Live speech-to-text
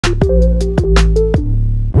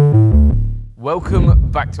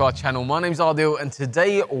Welcome back to our channel. My name's Ardil and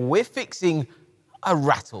today we're fixing a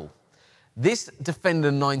rattle. This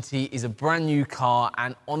Defender 90 is a brand new car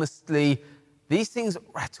and honestly, these things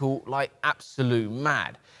rattle like absolute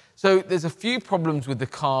mad. So there's a few problems with the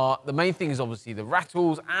car. The main thing is obviously the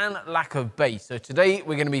rattles and lack of bass. So today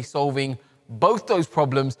we're going to be solving both those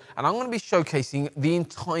problems and I'm going to be showcasing the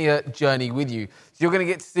entire journey with you. So you're going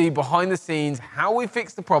to get to see behind the scenes how we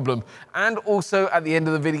fix the problem, and also at the end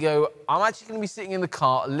of the video I'm actually going to be sitting in the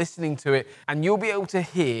car listening to it and you'll be able to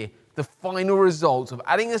hear the final results of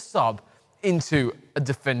adding a sub into a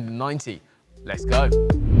Defender 90. Let's go.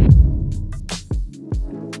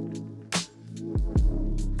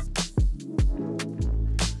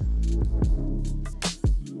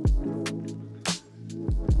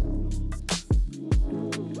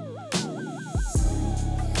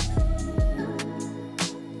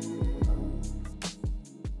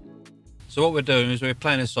 So what we're doing is we're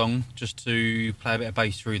playing a song just to play a bit of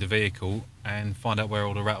bass through the vehicle and find out where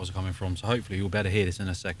all the rattles are coming from. So hopefully you'll be able to hear this in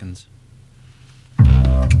a second.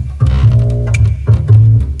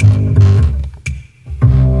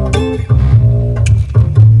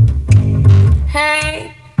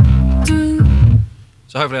 Hey.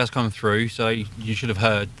 So hopefully that's coming through. So you should have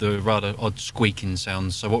heard the rather odd squeaking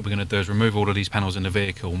sounds. So what we're going to do is remove all of these panels in the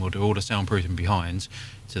vehicle and we'll do all the soundproofing behind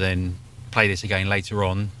to then play this again later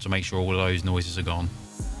on to make sure all of those noises are gone.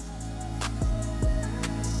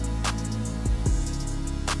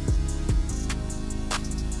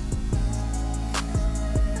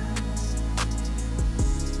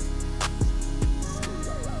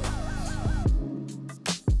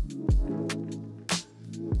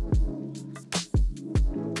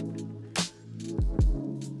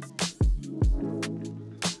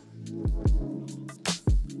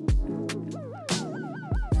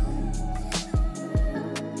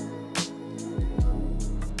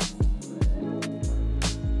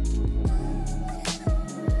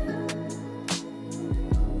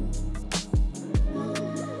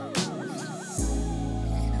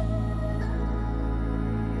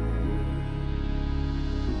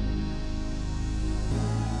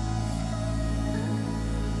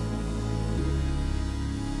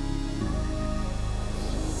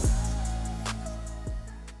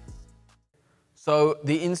 So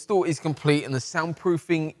the install is complete and the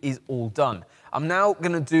soundproofing is all done. I'm now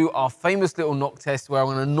going to do our famous little knock test where I'm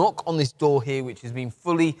going to knock on this door here, which has been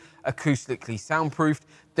fully acoustically soundproofed.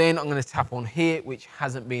 Then I'm going to tap on here, which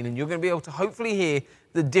hasn't been, and you're going to be able to hopefully hear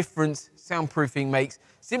the difference soundproofing makes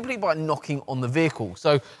simply by knocking on the vehicle.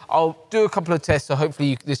 So I'll do a couple of tests, so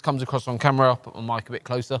hopefully this comes across on camera. I'll put my mic a bit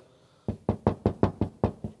closer.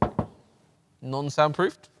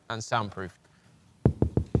 Non-soundproofed and soundproofed.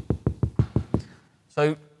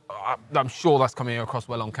 So I'm sure that's coming across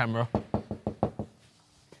well on camera.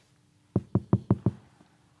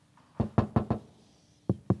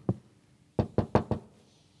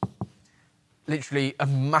 Literally a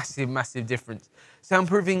massive, massive difference.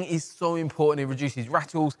 Soundproofing is so important. It reduces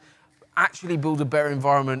rattles, actually builds a better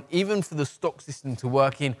environment, even for the stock system to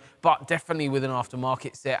work in, but definitely with an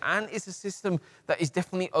aftermarket set. And it's a system that is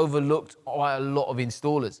definitely overlooked by a lot of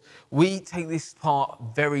installers. We take this part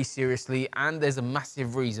very seriously, and there's a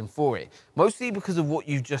massive reason for it. Mostly because of what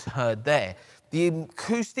you've just heard there. The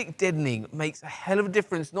acoustic deadening makes a hell of a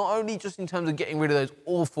difference, not only just in terms of getting rid of those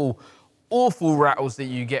awful rattles that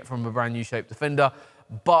you get from a brand new shaped Defender,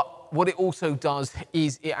 but what it also does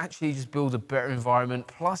is it actually just builds a better environment,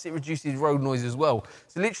 plus it reduces road noise as well.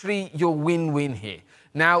 So literally you're win-win here.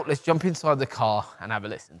 Now let's jump inside the car and have a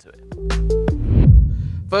listen to it.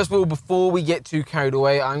 First of all, before we get too carried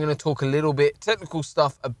away, I'm going to talk a little bit technical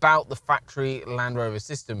stuff about the factory Land Rover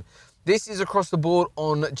system. This is across the board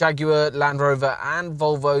on Jaguar, Land Rover and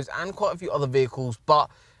Volvos and quite a few other vehicles, but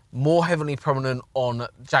more heavily prominent on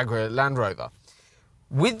Jaguar Land Rover.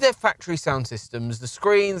 With their factory sound systems, the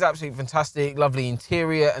screen's absolutely fantastic, lovely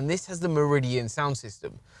interior, and this has the Meridian sound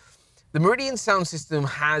system. The Meridian sound system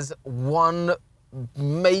has one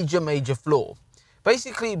major flaw.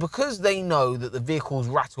 Basically, because they know that the vehicles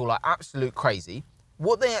rattle like absolute crazy,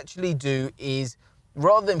 what they actually do is,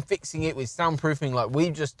 rather than fixing it with soundproofing like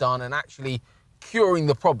we've just done and actually curing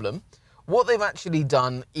the problem, what they've actually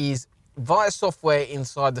done is, via software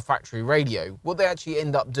inside the factory radio, what they actually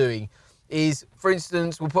end up doing is, for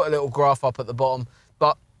instance, we'll put a little graph up at the bottom,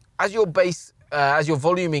 but as your bass, as your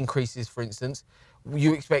volume increases, for instance,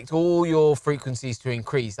 you expect all your frequencies to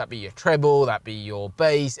increase. That be your treble, that be your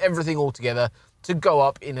bass, everything all together to go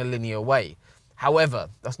up in a linear way. However,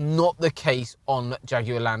 that's not the case on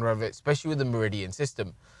Jaguar Land Rover, especially with the Meridian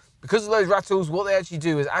system. Because of those rattles, what they actually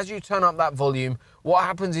do is as you turn up that volume, what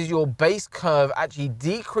happens is your bass curve actually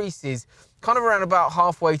decreases kind of around about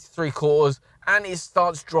halfway to 3/4 and it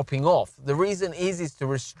starts dropping off. The reason is to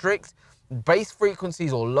restrict bass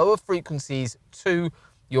frequencies or lower frequencies to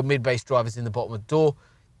your mid-bass drivers in the bottom of the door.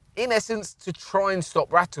 In essence, to try and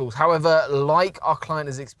stop rattles. However, like our client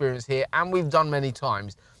has experienced here, and we've done many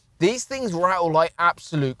times, these things rattle like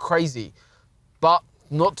absolute crazy. But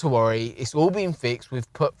not to worry, it's all been fixed.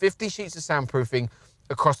 We've put 50 sheets of soundproofing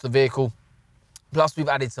across the vehicle. Plus, we've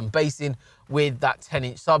added some bass in with that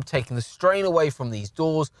 10-inch sub, taking the strain away from these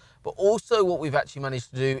doors. But also what we've actually managed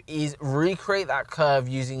to do is recreate that curve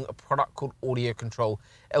using a product called Audio Control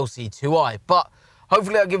LC2i. But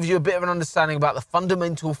hopefully that gives you a bit of an understanding about the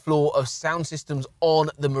fundamental flaw of sound systems on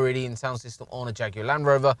the Meridian sound system on a Jaguar Land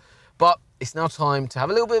Rover. But it's now time to have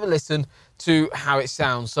a little bit of a listen to how it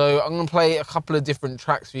sounds. So I'm going to play a couple of different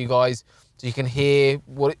tracks for you guys so you can hear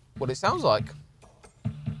what it sounds like.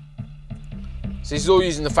 So this is all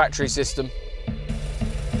using the factory system.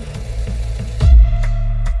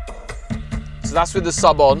 So that's with the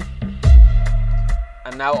sub on.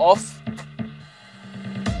 And now off.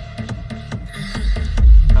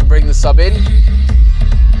 And bring the sub in.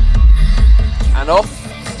 And off.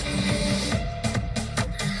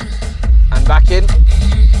 And back in.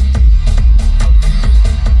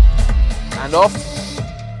 And off.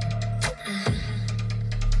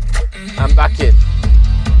 And back in.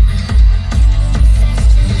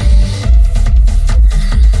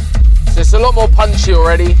 So it's a lot more punchy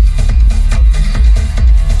already.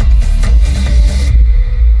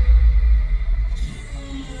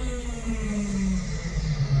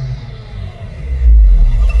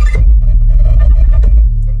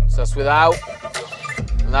 So that's without,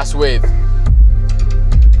 and that's with.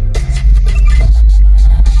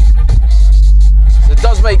 So it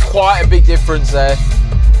does make quite a big difference there.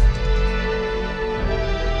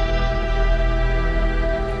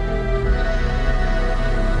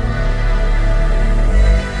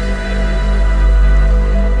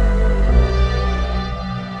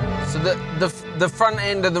 The front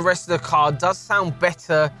end of the rest of the car does sound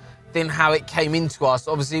better than how it came into us.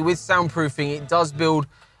 Obviously, with soundproofing, it does build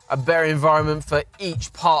a better environment for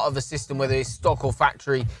each part of the system, whether it's stock or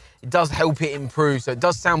factory. It does help it improve, so it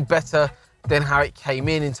does sound better than how it came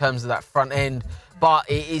in terms of that front end, but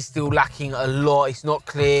it is still lacking a lot. It's not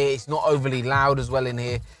clear, it's not overly loud as well in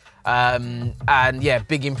here. And yeah,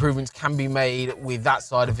 big improvements can be made with that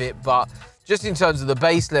side of it, but just in terms of the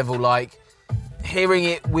bass level, like, hearing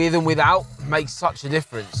it with and without makes such a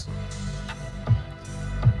difference.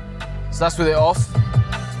 So that's with it off.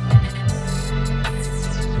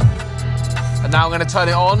 And now I'm going to turn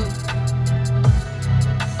it on.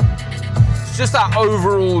 It's just that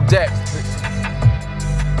overall depth.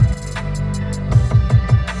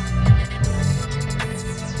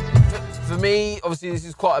 For me, obviously this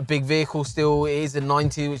is quite a big vehicle still. It is a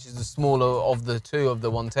 90, which is the smaller of the two of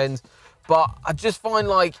the 110s. But I just find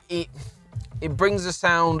like it brings the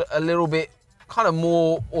sound a little bit kind of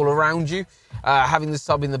more all around you. Having the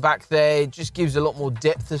sub in the back there, it just gives a lot more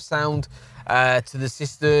depth of sound to the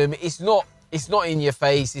system. It's not in your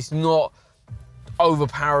face, it's not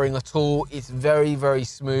overpowering at all. It's very, very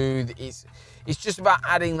smooth. It's just about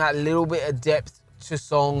adding that little bit of depth to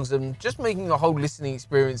songs and just making the whole listening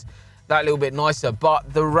experience that little bit nicer.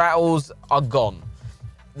 But the rattles are gone.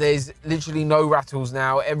 There's literally no rattles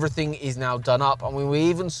now. Everything is now done up. I mean, we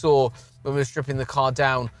even saw when we were stripping the car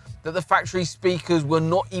down that the factory speakers were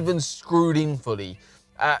not even screwed in fully.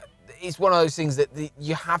 It's one of those things that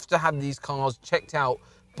you have to have these cars checked out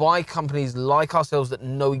by companies like ourselves that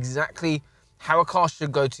know exactly how a car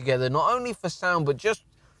should go together, not only for sound, but just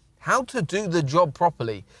how to do the job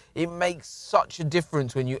properly. It makes such a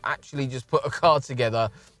difference when you actually just put a car together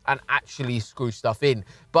and actually screw stuff in.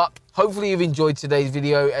 But hopefully you've enjoyed today's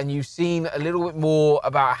video and you've seen a little bit more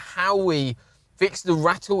about how we fix the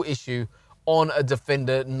rattle issue on a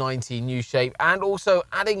Defender 90 new shape, and also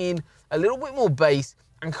adding in a little bit more bass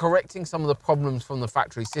and correcting some of the problems from the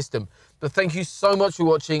factory system. But thank you so much for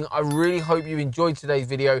watching. I really hope you enjoyed today's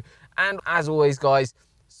video. And as always, guys,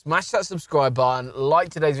 smash that subscribe button, like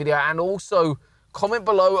today's video, and also comment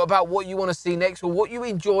below about what you want to see next, or what you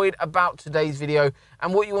enjoyed about today's video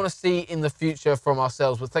and what you want to see in the future from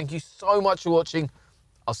ourselves. But thank you so much for watching.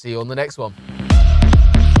 I'll see you on the next one.